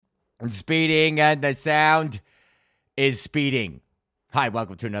I'm speeding and the sound is speeding. Hi,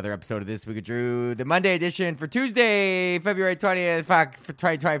 welcome to another episode of This Week of Drew, the Monday edition for Tuesday, February 20th,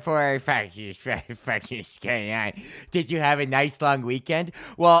 2024. Fuck you, Did you have a nice long weekend?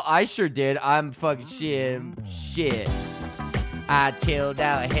 Well, I sure did. I'm fucking shit. I chilled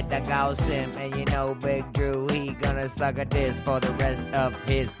out, hit the Gaussian, and you know Big Drew, he gonna suck at this for the rest of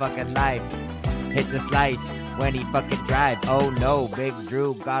his fucking life. Hit the slice when he fucking drive. Oh no, Big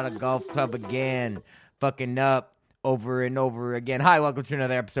Drew got a golf club again. Fucking up over and over again. Hi, welcome to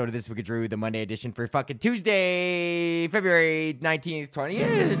another episode of This Week of Drew, the Monday edition for fucking Tuesday, February 19th,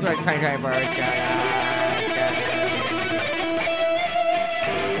 2024.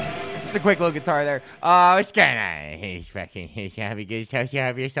 Just a quick little guitar there. It's kind of, you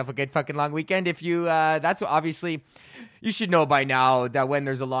have yourself a good fucking long weekend. If you, that's what, obviously, you should know by now that when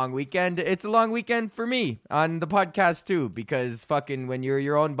there's a long weekend, it's a long weekend for me on the podcast too, because fucking when you're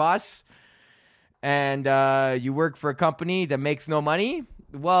your own boss and you work for a company that makes no money,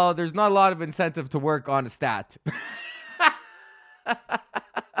 well, there's not a lot of incentive to work on a stat.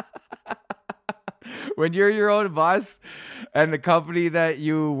 When you're your own boss and the company that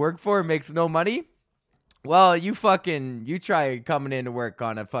you work for makes no money, well, you try coming in to work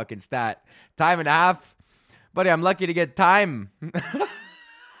on a fucking stat. Time and a half. Buddy, I'm lucky to get time.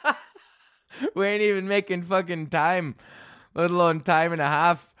 We ain't even making fucking time, let alone time and a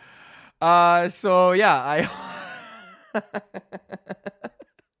half. So yeah, I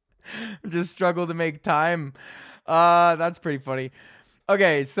just struggle to make time. That's pretty funny.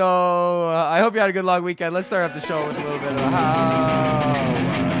 Okay, so I hope you had a good long weekend. Let's start off the show with a little bit of how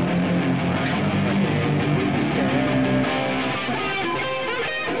was my weekend.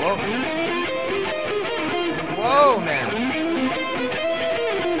 Whoa, man.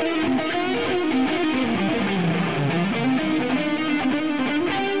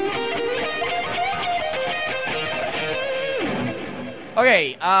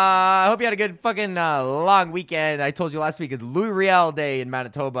 Okay, I hope you had a good fucking long weekend. I told you last week is Louis Riel Day in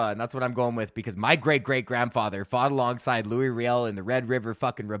Manitoba, and that's what I'm going with because my great-great-grandfather fought alongside Louis Riel in the Red River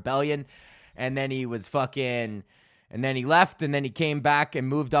fucking Rebellion, and then he was fucking, and then he left, and then he came back and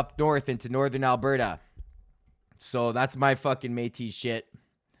moved up north into northern Alberta. So that's my fucking Métis shit.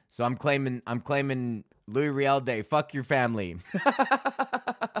 So I'm claiming Louis Riel Day. Fuck your family.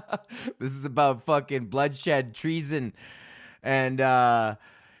 This is about fucking bloodshed, treason, and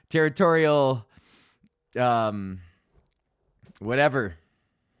territorial whatever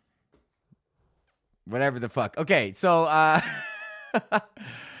the fuck. Okay, so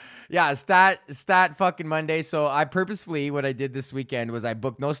yeah, stat fucking Monday. So I purposefully, what I did this weekend was I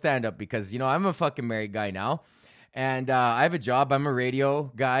booked no stand-up because, you know, I'm a fucking married guy now. And I have a job. I'm a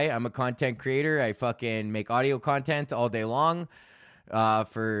radio guy. I'm a content creator. I fucking make audio content all day long.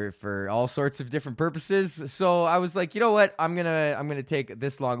 For all sorts of different purposes. So I was like, you know what? I'm gonna take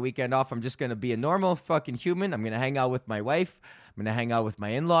this long weekend off. I'm just gonna be a normal fucking human. I'm gonna hang out with my wife. I'm gonna hang out with my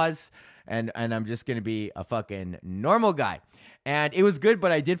in-laws, and I'm just gonna be a fucking normal guy. And it was good,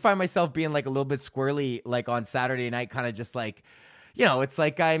 but I did find myself being like a little bit squirrely, like on Saturday night, kind of just like, you know, it's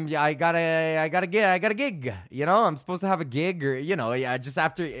like I got a gig, you know, I'm supposed to have a gig, or, you know,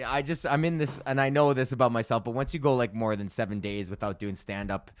 I'm in this, and I know this about myself, but once you go like more than 7 days without doing stand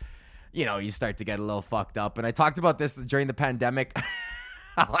up, you know, you start to get a little fucked up. And I talked about this during the pandemic.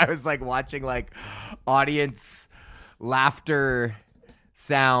 I was like watching like audience laughter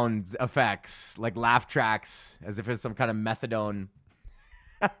sounds effects, like laugh tracks, as if it's some kind of methadone.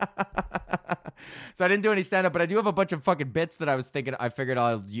 So I didn't do any stand-up, but I do have a bunch of fucking bits that I figured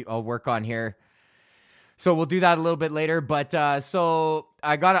I'll work on here. So we'll do that a little bit later. But so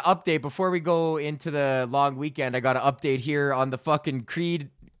I got an update before we go into the long weekend. I got an update here on the fucking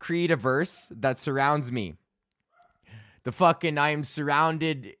Creediverse that surrounds me. I am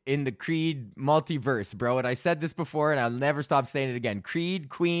surrounded in the Creed multiverse, bro. And I said this before, and I'll never stop saying it again. Creed,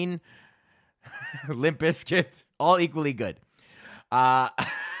 Queen, Limp Bizkit, all equally good.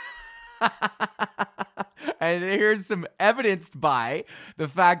 And here's some evidenced by the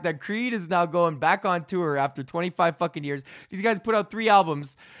fact that Creed is now going back on tour after 25 fucking years. These guys put out 3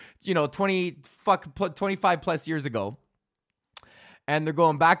 albums, you know, 25 plus years ago. And they're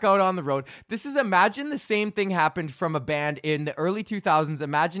going back out on the road. Imagine the same thing happened from a band in the early 2000s.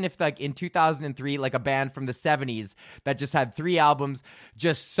 Imagine if like in 2003, like a band from the 70s that just had 3 albums,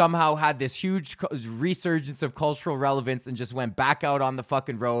 just somehow had this huge resurgence of cultural relevance and just went back out on the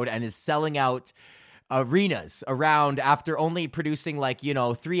fucking road and is selling out arenas around after only producing like, you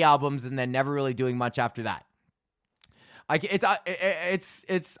know, 3 albums and then never really doing much after that.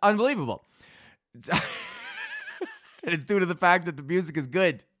 It's unbelievable. And it's due to the fact that the music is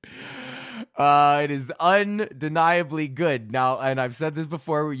good. It is undeniably good. Now, and I've said this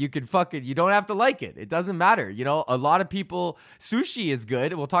before, you don't have to like it. It doesn't matter. You know, a lot of people, sushi is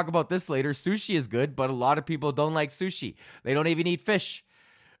good. We'll talk about this later. Sushi is good, but a lot of people don't like sushi. They don't even eat fish.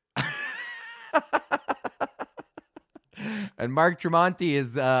 And Mark Tremonti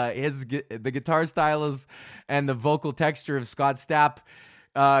is the guitar style is and the vocal texture of Scott Stapp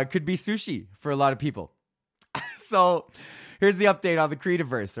could be sushi for a lot of people. So here's the update on the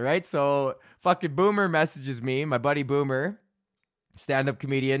Creediverse, all right? So fucking Boomer messages me, my buddy Boomer, stand-up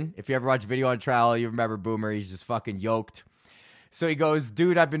comedian. If you ever watch Video on Trial, you remember Boomer. He's just fucking yoked. So he goes,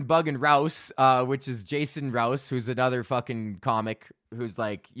 dude, I've been bugging Rouse, which is Jason Rouse, who's another fucking comic who's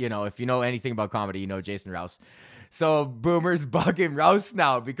like, you know, if you know anything about comedy, you know Jason Rouse. So Boomer's bugging Rouse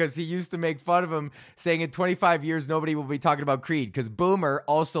now because he used to make fun of him, saying in 25 years, nobody will be talking about Creed because Boomer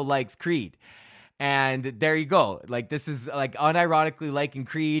also likes Creed. And there you go. Like, this is like unironically liking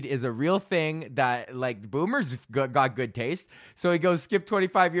Creed is a real thing that like Boomer's got good taste. So he goes, skip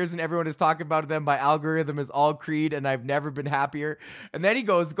 25 years and everyone is talking about them. My algorithm is all Creed and I've never been happier. And then he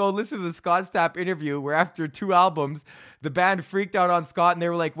goes, go listen to the Scott Stapp interview where after 2 albums, the band freaked out on Scott and they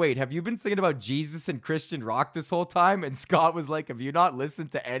were like, wait, have you been singing about Jesus and Christian rock this whole time? And Scott was like, have you not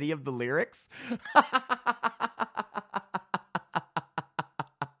listened to any of the lyrics?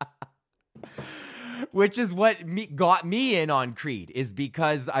 Which is what got me in on Creed, is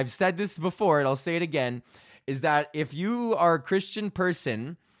because I've said this before and I'll say it again, is that if you are a Christian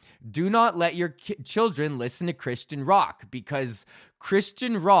person, do not let your children listen to Christian rock, because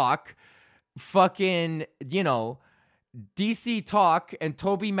Christian rock fucking, you know, DC Talk and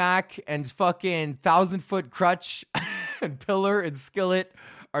Toby Mac and fucking 1,000-Foot Crutch and Pillar and Skillet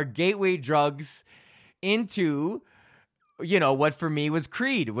are gateway drugs into, you know, what for me was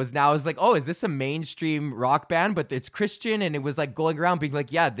Creed. Was like, oh, is this a mainstream rock band? But it's Christian, and it was like going around being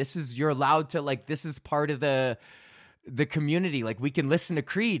like, yeah, this is, you're allowed to, like, this is part of the community. Like, we can listen to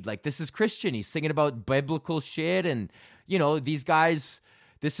Creed. Like, this is Christian. He's singing about biblical shit, and, you know, these guys,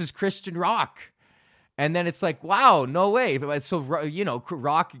 this is Christian rock. And then it's like, wow, no way. So, you know,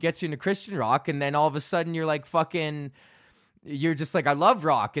 rock gets you into Christian rock, and then all of a sudden you're like fucking, you're just like, I love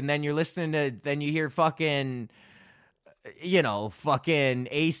rock. And then you're listening to, then you hear fucking, you know, fucking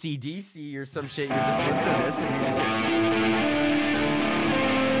AC/DC or some shit. You're just listening to this and you're just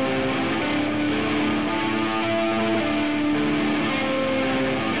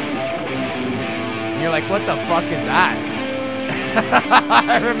and you're like, what the fuck is that?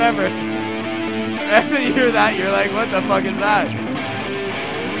 I remember. And then you hear that, you're like, what the fuck is that?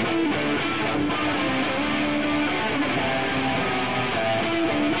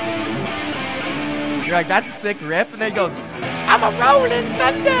 You're like, that's a sick riff. And then he goes, I'm a rolling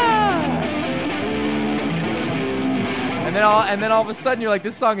thunder. And then all of a sudden you're like,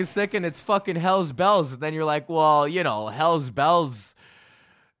 this song is sick and it's fucking Hell's Bells. And then you're like, well, you know, Hell's Bells,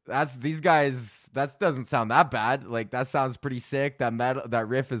 that's these guys. That doesn't sound that bad. Like, that sounds pretty sick. That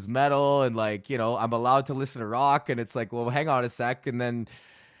riff is metal, and like, you know, I'm allowed to listen to rock. And it's like, well, hang on a sec, and then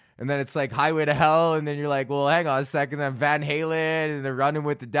it's like Highway to Hell, and then you're like, well, hang on a sec, and then Van Halen, and they're Running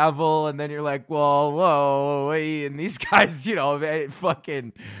with the Devil, and then you're like, well, whoa, wait, and these guys, you know,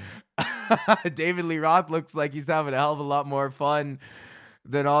 fucking David Lee Roth looks like he's having a hell of a lot more fun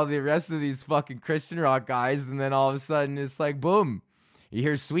than all the rest of these fucking Christian rock guys, and then all of a sudden it's like, boom. You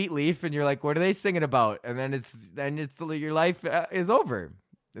hear Sweet Leaf and you're like, what are they singing about? And then it's your life is over.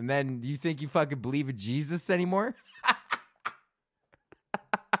 And then you think you fucking believe in Jesus anymore?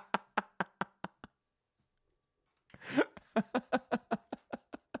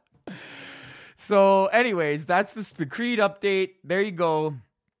 So anyways, that's the Creed update. There you go.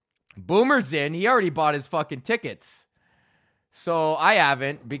 Boomer's in. He already bought his fucking tickets. So I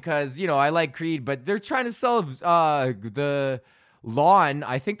haven't, because, you know, I like Creed, but they're trying to sell the Lawn.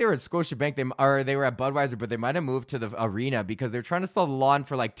 I think they were at Scotiabank. They were at Budweiser, but they might have moved to the arena because they're trying to sell the Lawn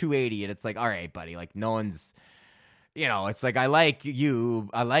for like $280, and it's like, all right, buddy, like, no one's, you know, it's like, I like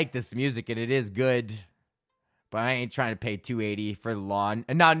this music and it is good, but I ain't trying to pay $280 for the Lawn.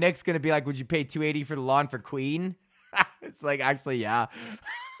 And now Nick's gonna be like, would you pay $280 for the Lawn for Queen? It's like, actually, yeah.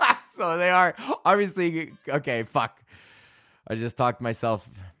 So they are obviously okay. Fuck, I just talked myself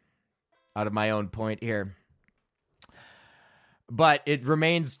out of my own point here. But it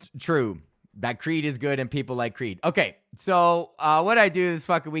remains true that Creed is good and people like Creed. Okay, so what I do this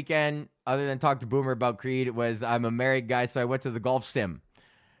fucking weekend, other than talk to Boomer about Creed, was I'm a married guy, so I went to the golf sim.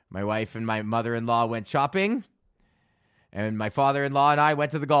 My wife and my mother-in-law went shopping, and my father-in-law and I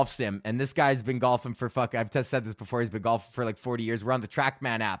went to the golf sim. And this guy's been golfing for I've just said this before, he's been golfing for like 40 years. We're on the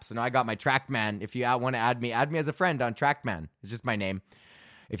TrackMan app, so now I got my TrackMan. If you want to add me as a friend on TrackMan. It's just my name.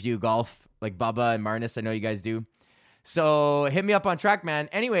 if you golf like Bubba and Marnus. I know you guys do. So hit me up on TrackMan.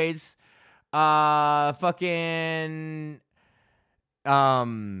 Anyways, fucking,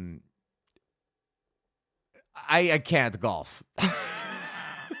 I can't golf.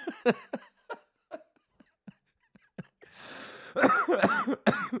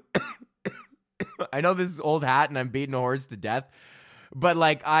 I know this is old hat and I'm beating a horse to death, but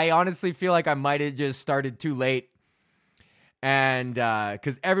like I honestly feel like I might have just started too late. And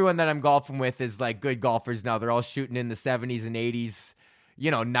because everyone that I'm golfing with is like good golfers now. They're all shooting in the 70s and 80s,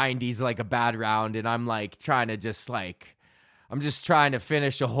 90s, like a bad round. And I'm like trying to I'm just trying to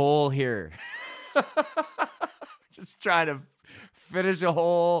finish a hole here. Just trying to finish a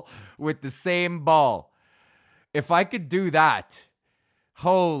hole with the same ball. If I could do that,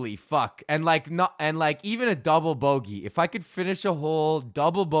 holy fuck. And even a double bogey. If I could finish a hole,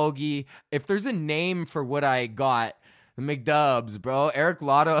 double bogey, if there's a name for what I got, the McDubs, bro. Eric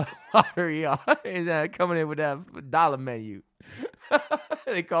Lottery is coming in with that dollar menu.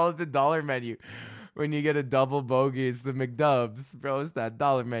 They call it the dollar menu. When you get a double bogey, it's the McDubs, bro. It's that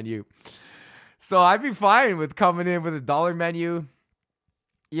dollar menu. So I'd be fine with coming in with a dollar menu.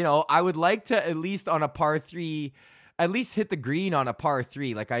 I would like to at least on a par 3, at least hit the green on a par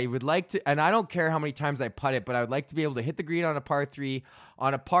 3. Like I would like to, and I don't care how many times I putt it, but I would like to be able to hit the green on a par 3.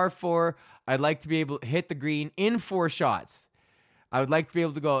 On a par 4, I'd like to be able to hit the green in 4 shots. I would like to be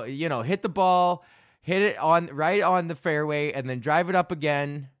able to go, hit the ball, hit it right on the fairway, and then drive it up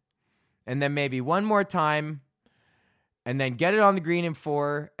again, and then maybe one more time, and then get it on the green in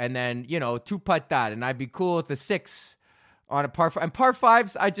 4, and then, 2-putt that, and I'd be cool with the 6 on a par 5. And par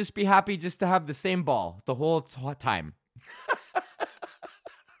 5s, I'd just be happy just to have the same ball the whole time.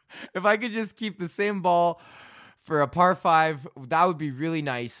 If I could just keep the same ball for a par 5, that would be really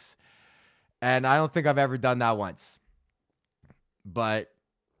nice. And I don't think I've ever done that once. But,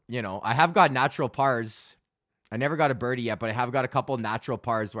 I have got natural pars. I never got a birdie yet, but I have got a couple natural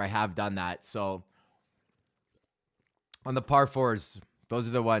pars where I have done that. So on the par 4s, those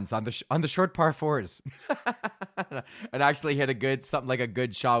are the ones on the short par 4s. And actually hit something like a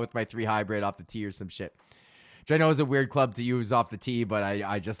good shot with my 3 hybrid off the tee or some shit. Which I know is a weird club to use off the tee, but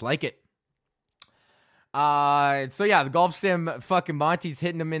I just like it. So yeah, the golf sim, fucking Monty's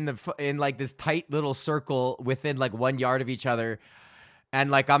hitting them in like this tight little circle within like 1 yard of each other. And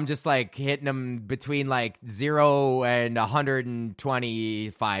like, I'm just like hitting them between like 0 and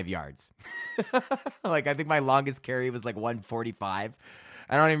 125 yards. Like, I think my longest carry was like 145.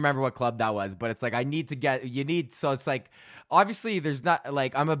 I don't even remember what club that was, but it's like, so it's like, obviously there's not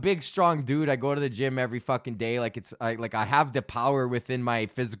like, I'm a big, strong dude. I go to the gym every fucking day. Like I have the power within my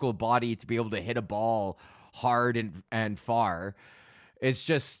physical body to be able to hit a ball hard and far. It's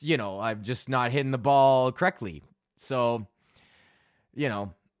just, I'm just not hitting the ball correctly. So, there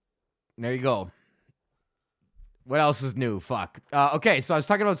you go. What else is new? Fuck. Okay, so I was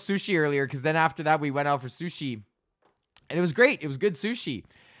talking about sushi earlier because then after that we went out for sushi. And it was great. It was good sushi.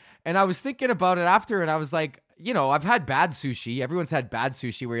 And I was thinking about it after, and I was like, I've had bad sushi. Everyone's had bad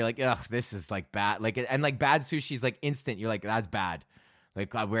sushi where you're like, ugh, this is like bad. Like, and like bad sushi is like instant. You're like, that's bad.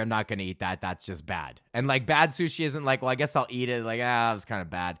 Like, we're not going to eat that. That's just bad. And like bad sushi isn't like, well, I guess I'll eat it. Like, that was kind of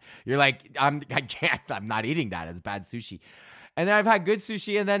bad. You're like, I'm not eating that. It's bad sushi. And then I've had good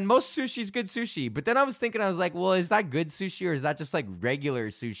sushi, and then most sushi is good sushi. But then I was thinking, I was like, well, is that good sushi or is that just like regular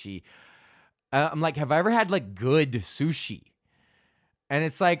sushi? I'm like, have I ever had like good sushi? And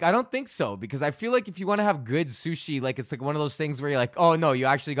it's like, I don't think so, because I feel like if you want to have good sushi, like it's like one of those things where you're like, oh no, you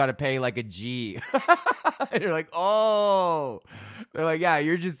actually got to pay like a G. And you're like, oh, they're like, yeah,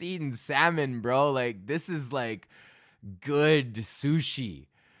 you're just eating salmon, bro. Like this is like good sushi,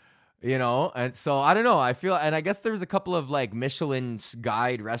 And so I don't know. I feel, and I guess there's a couple of like Michelin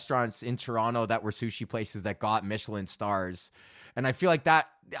guide restaurants in Toronto that were sushi places that got Michelin stars. And I feel like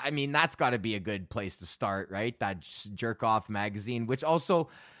that's got to be a good place to start, right? That Jerk Off magazine, which also,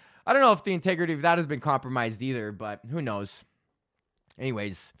 I don't know if the integrity of that has been compromised either, but who knows?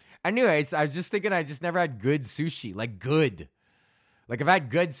 Anyways, I was just thinking I just never had good sushi, like good. Like I've had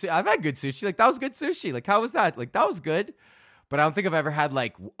good sushi. Like that was good sushi. Like how was that? Like that was good. But I don't think I've ever had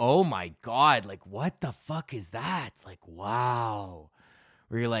like, oh my God, like what the fuck is that? Like, wow.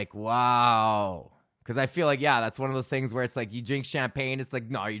 Where you're like, wow. Because I feel like, yeah, that's one of those things where it's like you drink champagne. It's like,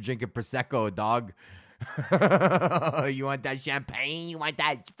 no, you're drinking Prosecco, dog. You want that champagne? You want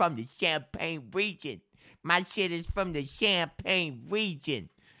that? It's from the Champagne region. My shit is from the Champagne region.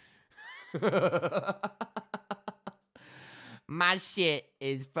 My shit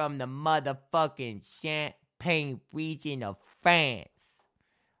is from the motherfucking Champagne region of France.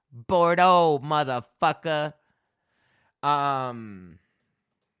 Bordeaux, motherfucker.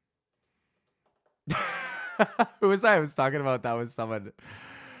 Who was I was talking about that with someone.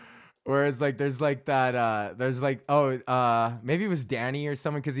 Whereas like there's like that there's like maybe it was Danny or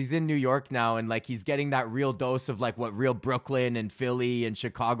someone because he's in New York now and like he's getting that real dose of like what real Brooklyn and Philly and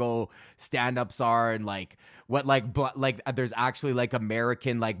Chicago stand-ups are and like what like there's actually like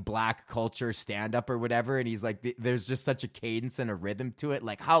American like black culture stand-up or whatever and he's like there's just such a cadence and a rhythm to it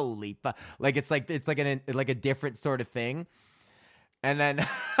like holy like it's like a different sort of thing. And then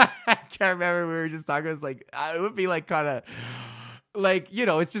I can't remember we were just talking it was like it would be like kind of like, you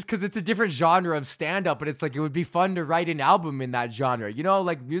know, it's just because it's a different genre of stand-up, but it's like, it would be fun to write an album in that genre. You know,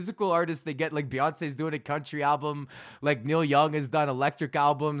 like musical artists, they get like Beyonce's doing a country album, like Neil Young has done electric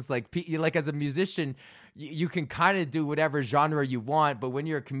albums. Like as a musician, you can kind of do whatever genre you want, but when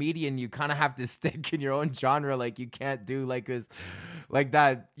you're a comedian, you kind of have to stick in your own genre. Like you can't do like this, like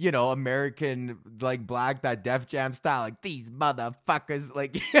that, you know, American, like black, that Def Jam style, like these motherfuckers.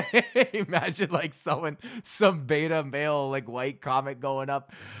 Like imagine like some beta male, like white comic going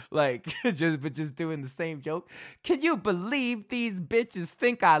up, like just doing the same joke. Can you believe these bitches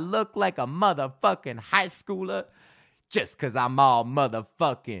think I look like a motherfucking high schooler? Just cause I'm all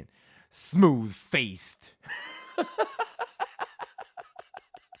motherfucking smooth faced.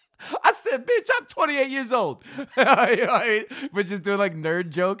 I said, bitch, I'm 28 years old. You know what I mean? But just doing like nerd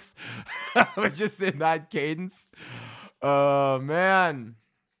jokes. But just in that cadence. Oh, man.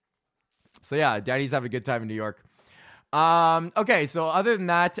 So yeah, Daddy's having a good time in New York. Okay, so other than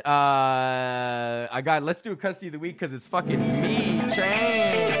that, let's do a custody of the week because it's fucking me,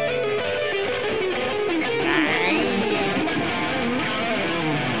 train.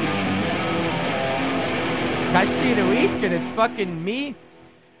 Custody of the week, and it's fucking me.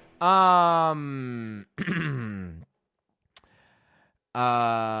 Oh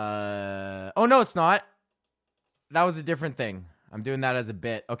no, it's not. That was a different thing. I'm doing that as a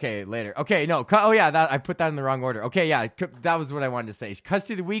bit. Okay, later. Okay, no. Oh yeah, I put that in the wrong order. Okay, yeah, that was what I wanted to say.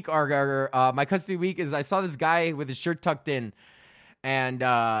 Custody of the week, my custody of the week is I saw this guy with his shirt tucked in, and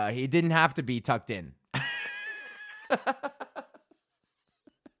he didn't have to be tucked in.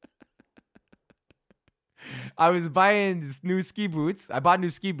 I was buying new ski boots. I bought new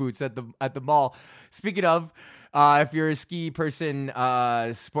ski boots at the mall. Speaking of, if you're a ski person,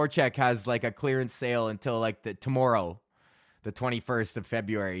 Sport Chek has like a clearance sale until like tomorrow, the 21st of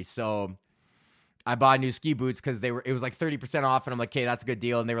February. So I bought new ski boots because it was like 30% off, and I'm like, okay, that's a good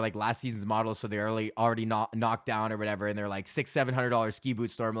deal. And they were like last season's models, so they're already knocked down or whatever. And they're like $600-$700 ski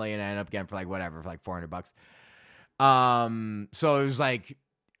boots normally, and I ended up getting for like whatever, for like $400. So it was like,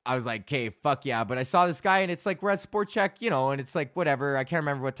 I was like, okay, fuck yeah. But I saw this guy and it's like, we're at Sport Chek, you know, and it's like, whatever. I can't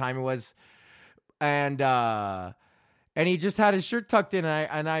remember what time it was. And he just had his shirt tucked in.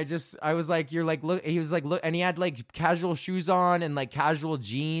 And I was like, you're like, look, he was like, look, and he had like casual shoes on and like casual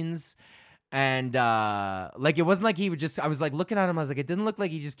jeans. And like, it wasn't like he would just, I was like looking at him. I was like, it didn't look like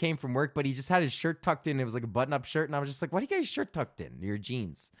he just came from work, but he just had his shirt tucked in. It was like a button up shirt. And I was just like, why do you got your shirt tucked in? Your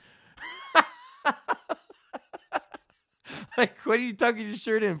jeans. Like, what are you tucking your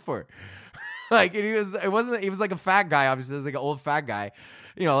shirt in for? Like, he was like a fat guy, obviously. It was like an old fat guy,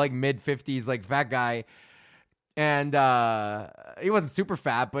 you know, like mid-50s, like fat guy. And he wasn't super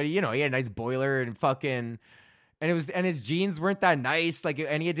fat, but he had a nice boiler and fucking, and his jeans weren't that nice. Like,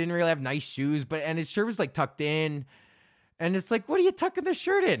 and he didn't really have nice shoes, and his shirt was like tucked in. And it's like, what are you tucking the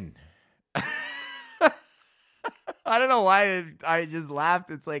shirt in? I don't know why I just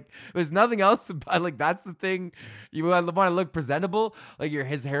laughed. It's like, there's nothing else about, like, that's the thing. You want to look presentable. Like,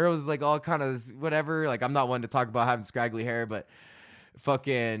 his hair was like all kind of whatever. Like, I'm not one to talk about having scraggly hair, but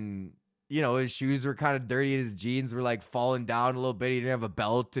fucking, his shoes were kind of dirty. His jeans were like falling down a little bit. He didn't have a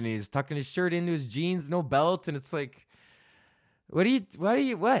belt, and he's tucking his shirt into his jeans, no belt. And it's like, what?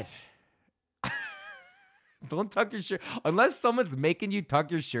 Don't tuck your shirt. Unless someone's making you tuck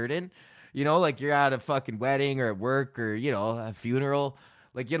your shirt in. Like you're at a fucking wedding or at work or, a funeral.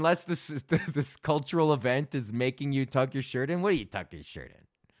 Like, unless this cultural event is making you tuck your shirt in, what do you tuck your shirt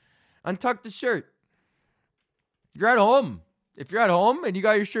in? Untuck the shirt. You're at home. If you're at home and you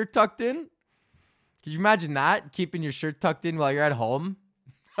got your shirt tucked in, could you imagine that? Keeping your shirt tucked in while you're at home?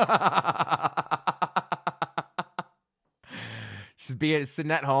 Just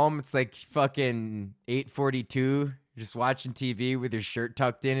sitting at home. It's like fucking 8:42. Just watching TV with your shirt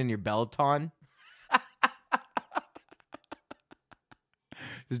tucked in and your belt on.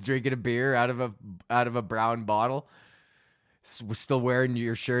 Just drinking a beer out of a brown bottle. Still wearing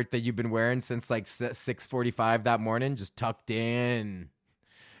your shirt that you've been wearing since like 6:45 that morning. Just tucked in.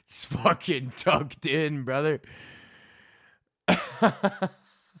 Just fucking tucked in, brother.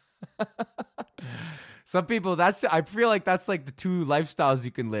 Some people, I feel like that's like the two lifestyles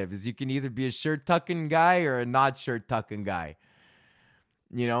you can live, is you can either be a shirt tucking guy or a not shirt tucking guy.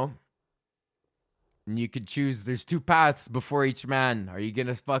 You know? And you could choose, there's two paths before each man. Are you going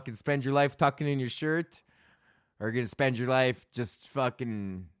to fucking spend your life tucking in your shirt? Or are you going to spend your life just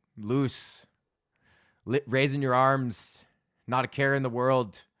fucking loose, raising your arms, not a care in the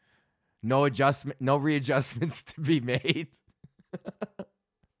world, no readjustments to be made?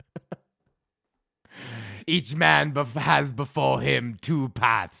 Each man has before him two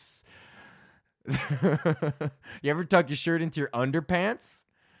paths. You ever tuck your shirt into your underpants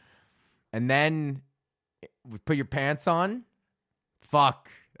and then put your pants on?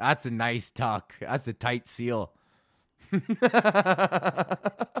 Fuck, that's a nice tuck. That's a tight seal. Just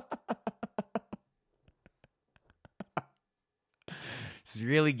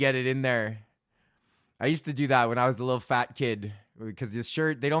really get it in there. I used to do that when I was a little fat kid, because your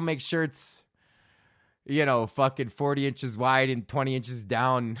shirt, they don't make shirts, you know, fucking 40 inches wide and 20 inches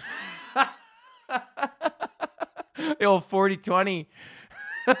down. The old 40-20.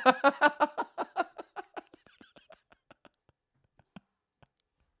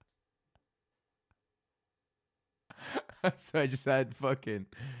 So I just had fucking,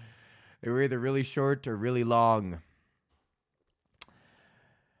 they were either really short or really long.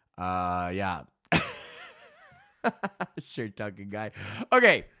 Yeah. Shirt tucking guy.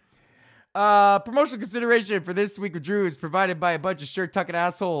 Okay. Promotional consideration for this week with Drew is provided by a bunch of shirt tucking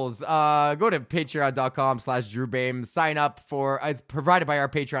assholes. Go to patreon.com/DrewBame. Sign up for, it's provided by our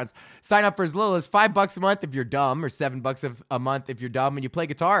patrons. Sign up for as little as $5 a month if you're dumb, or $7 a month if you're dumb and you play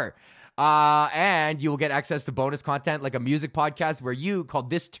guitar. And you will get access to bonus content like a music podcast where you, called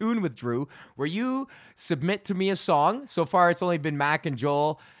This Tune with Drew, where you submit to me a song. So far, it's only been Mac and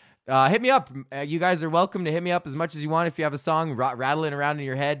Joel. Hit me up. You guys are welcome to hit me up as much as you want. If you have a song rattling around in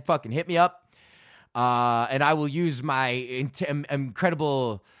your head, fucking hit me up. And I will use my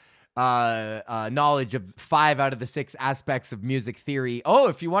incredible knowledge of 5 out of the 6 aspects of music theory. Oh,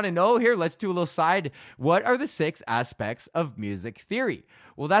 if you want to know, here, let's do a little side. What are the 6 aspects of music theory?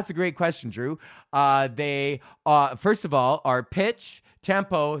 Well, that's a great question, Drew. They, first of all, are pitch,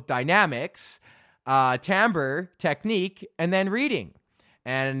 tempo, dynamics, timbre, technique, and then reading.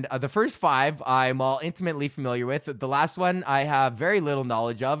 And the first 5 I'm all intimately familiar with. The last one I have very little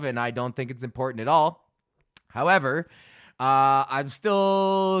knowledge of, and I don't think it's important at all. However, I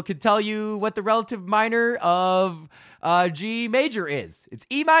still could tell you what the relative minor of G major is. It's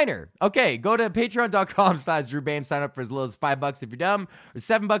E minor. Okay, go to patreon.com/DrewBame. Sign up for as little as $5 if you're dumb, or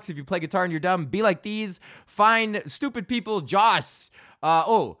 $7 if you play guitar and you're dumb. Be like these fine, stupid people. Josh.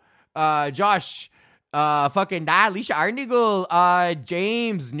 Josh. Fucking Alicia Arnigel,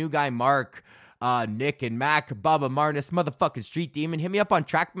 James, new guy Mark, Nick and Mac, Bubba Marnus, motherfucking Street Demon. Hit me up on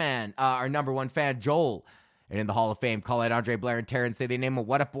Trackman, our number 1 fan, Joel. And in the Hall of Fame, call out Andre Blair and Terrence, say they name him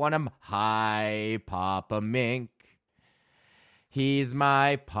What Up One 'em. Hi, Papa Mink. He's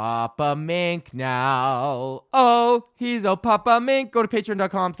my Papa Mink now. Oh, he's a Papa Mink. Go to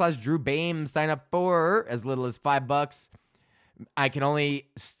patreon.com/DrewBame. Sign up for as little as $5. I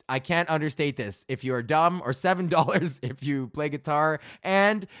can't understate this. If you're dumb, or $7 if you play guitar,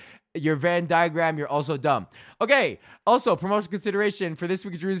 and your Venn diagram, you're also dumb. Okay. Also, promotion consideration for this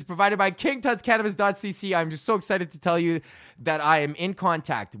week's Drew is provided by KingTutsCannabis.cc. I'm just so excited to tell you that I am in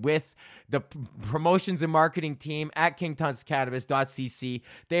contact with the promotions and marketing team at KingTutsCannabis.cc.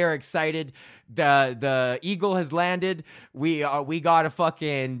 They are excited. The Eagle has landed. We got a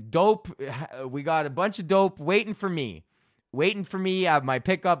fucking dope. We got a bunch of dope waiting for me. At my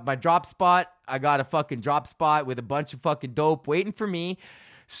pickup, my drop spot. I got a fucking drop spot with a bunch of fucking dope waiting for me.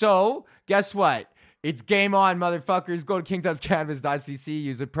 So, guess what? It's game on, motherfuckers. Go to KingTutsCannabis.cc.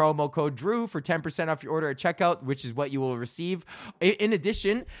 Use the promo code Drew for 10% off your order at checkout, which is what you will receive. In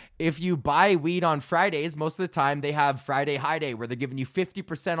addition, if you buy weed on Fridays, most of the time they have Friday High Day where they're giving you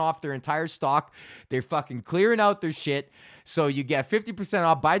 50% off their entire stock. They're fucking clearing out their shit. So you get 50%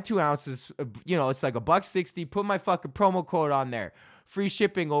 off, buy 2 ounces. You know, it's like $1.60. Put my fucking promo code on there. Free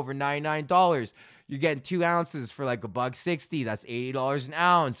shipping over $99. You're getting 2 ounces for like $1.60. That's $80 an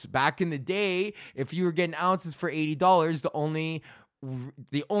ounce. Back in the day, if you were getting ounces for $80, the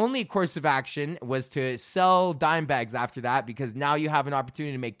only course of action was to sell dime bags after that, because now you have an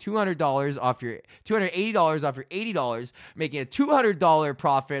opportunity to make $280 off your $80, making a $200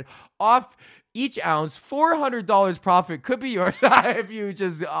 profit off each ounce. $400 profit could be yours if you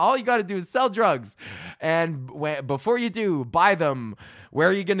just, all you got to do is sell drugs. And before you do, buy them. Where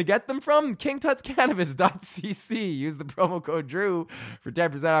are you going to get them from? KingTutsCannabis.cc. Use the promo code Drew for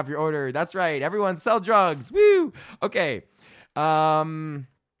 10% off your order. That's right. Everyone sell drugs. Woo! Okay.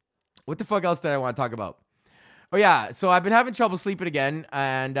 What the fuck else did I want to talk about? Oh, yeah. So I've been having trouble sleeping again.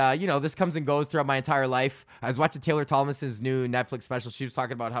 And, this comes and goes throughout my entire life. I was watching Taylor Thomas's new Netflix special. She was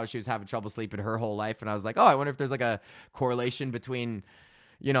talking about how she was having trouble sleeping her whole life. And I was like, oh, I wonder if there's like a correlation between,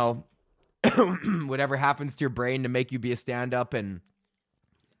 whatever happens to your brain to make you be a stand-up and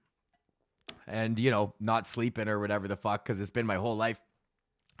not sleeping or whatever the fuck, because it's been my whole life.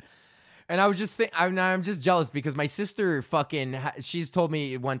 And I was just I'm just jealous because my sister she's told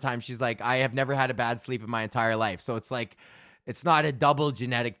me one time, she's like, I have never had a bad sleep in my entire life. So it's like, it's not a double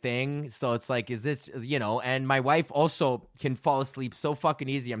genetic thing. So it's like, is this, and my wife also can fall asleep so fucking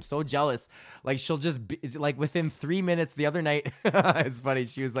easy. I'm so jealous. Like, she'll just be like within 3 minutes the other night. It's funny.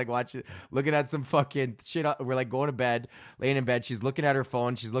 She was like looking at some fucking shit. We're like going to bed, laying in bed. She's looking at her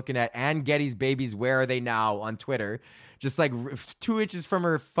phone. She's looking at Ann Getty's Babies, Where Are They Now on Twitter. Just like 2 inches from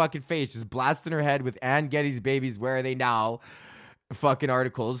her fucking face, just blasting her head with Ann Getty's Babies, Where Are They Now fucking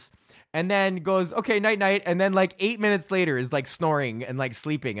articles. And then goes, okay, night, night. And then like 8 minutes later is like snoring and like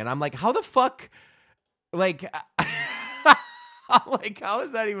sleeping. And I'm like, how the fuck? Like, like, how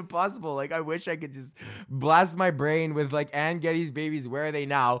is that even possible? Like, I wish I could just blast my brain with like Ann Getty's Babies, Where Are They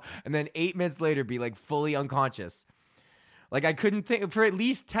Now? And then 8 minutes later be like fully unconscious. Like, I couldn't think for at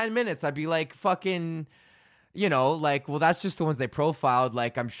least 10 minutes. I'd be like fucking, well, that's just the ones they profiled.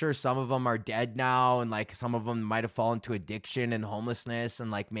 Like, I'm sure some of them are dead now, and like some of them might have fallen to addiction and homelessness, and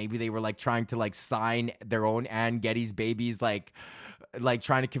like maybe they were like trying to like sign their own Ann Getty's Babies, like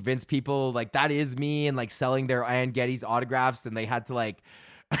trying to convince people like that is me, and like selling their Ann Getty's autographs, and they had to like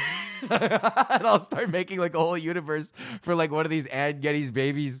and I'll start making like a whole universe for like one of these Ann Getty's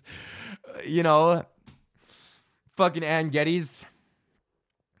Babies, fucking Ann Getty's.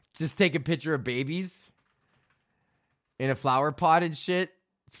 Just take a picture of babies in a flower pot and shit.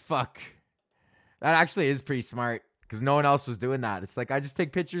 Fuck. That actually is pretty smart because no one else was doing that. It's like, I just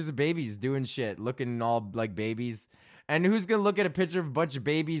take pictures of babies doing shit, looking all like babies. And who's going to look at a picture of a bunch of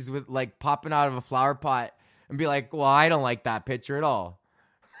babies with like popping out of a flower pot and be like, well, I don't like that picture at all.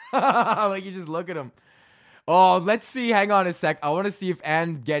 Like, you just look at them. Oh, let's see. Hang on a sec. I want to see if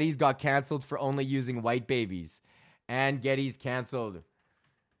Ann Getty's got canceled for only using white babies. Ann Getty's canceled.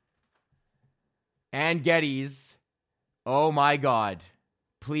 Ann Getty's. Oh my God.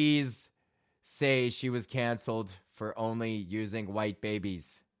 Please say she was canceled for only using white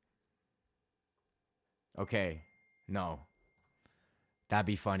babies. Okay. No. That'd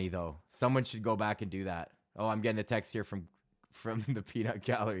be funny though. Someone should go back and do that. Oh, I'm getting a text here from the Peanut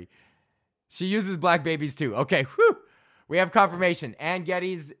Gallery. She uses black babies too. Okay. Whew. We have confirmation. Ann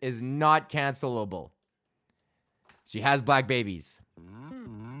Getty's is not cancelable. She has black babies.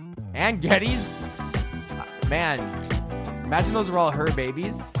 Ann Getty's? Man. Imagine those were all her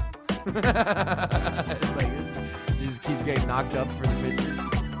babies. It's like this. She just keeps getting knocked up for the pictures.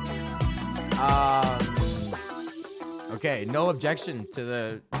 Okay, no objection to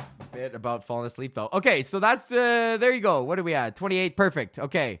the bit about falling asleep though. Okay, so that's there you go. What are we at? 28, perfect.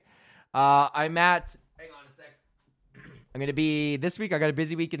 Okay. I'm at, hang on a sec. I'm going to be, this week I got a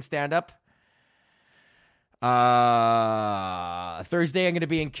busy week in stand-up. Thursday, I'm going to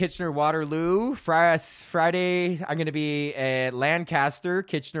be in Kitchener-Waterloo. Friday, I'm going to be at Lancaster,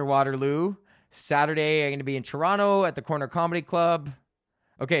 Kitchener-Waterloo. Saturday, I'm going to be in Toronto at the Corner Comedy Club.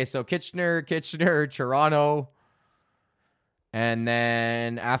 Okay, so Kitchener, Toronto. And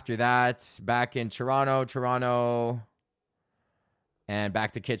then after that, back in Toronto, and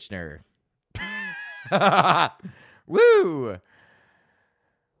back to Kitchener. Woo!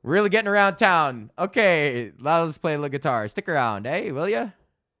 Really getting around town. Okay, let's play a little guitar. Stick around, will ya?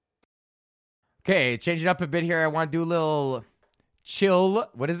 Okay, changing up a bit here. I want to do a little chill.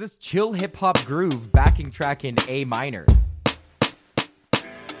 What is this? Chill hip hop groove backing track in A minor.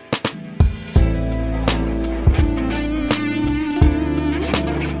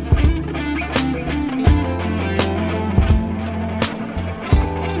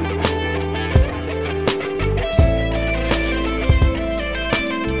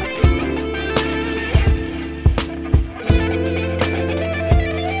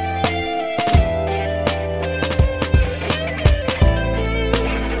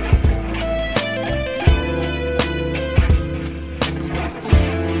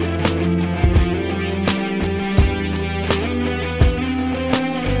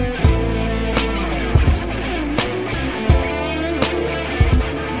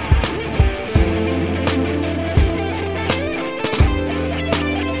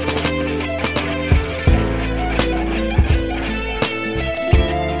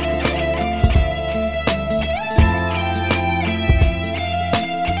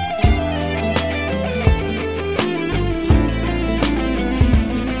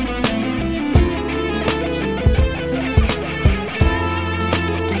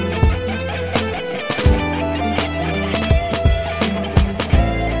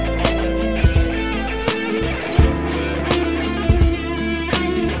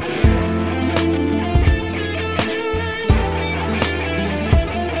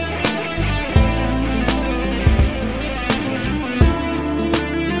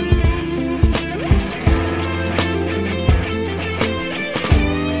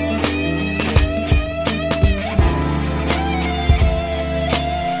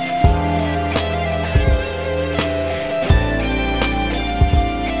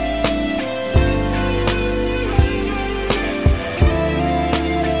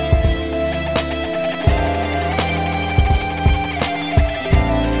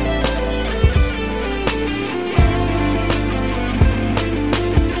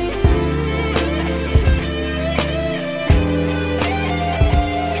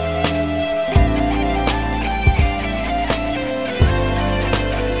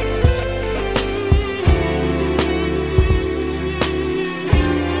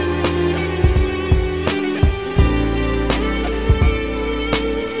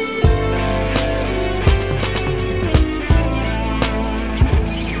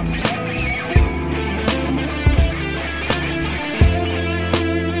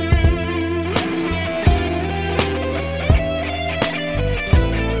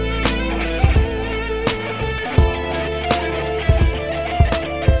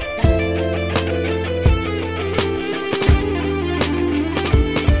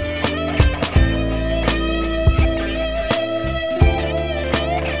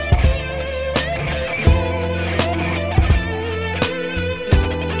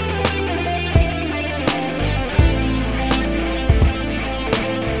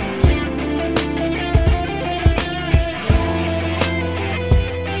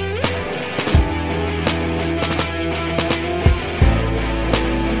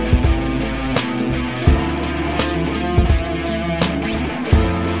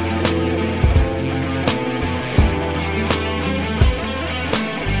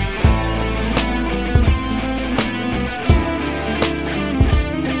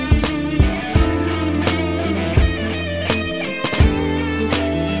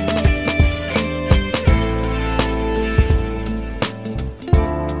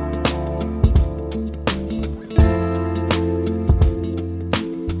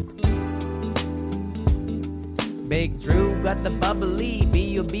 Big Drew got the bubbly,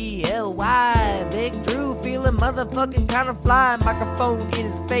 B-U-B-L-Y. Big Drew feeling motherfucking kinda fly. Microphone in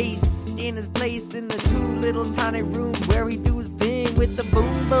his face, in his place, in the two little tiny room where he do his thing with the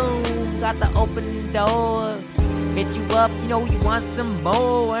boom boom. Got the open door, hit you up, you know you want some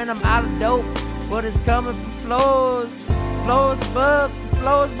more. And I'm out of dope, but it's coming from floors. Floors above,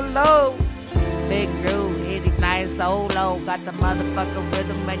 floors below. Big Drew, hit it nice solo. Got the motherfucker with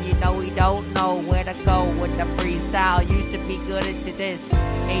him, and you know he don't know where to go with the freestyle. Used to be good at this.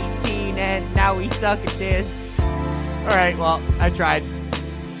 18 and now he suck at this. Alright, well, I tried.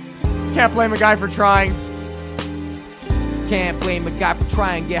 Can't blame a guy for trying. Can't blame a guy for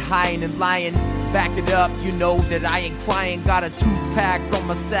trying. Get high and lying. Back it up, you know that I ain't crying. Got a 2-pack on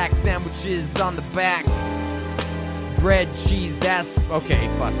my sack. Sandwiches on the back. Bread, cheese, that's... Okay,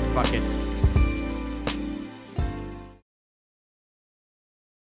 fuck it.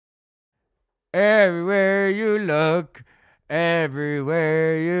 Everywhere you look,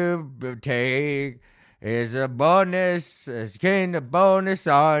 everywhere you take is a bonus, a kind of bonus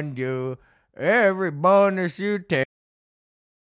on you. Every bonus you take.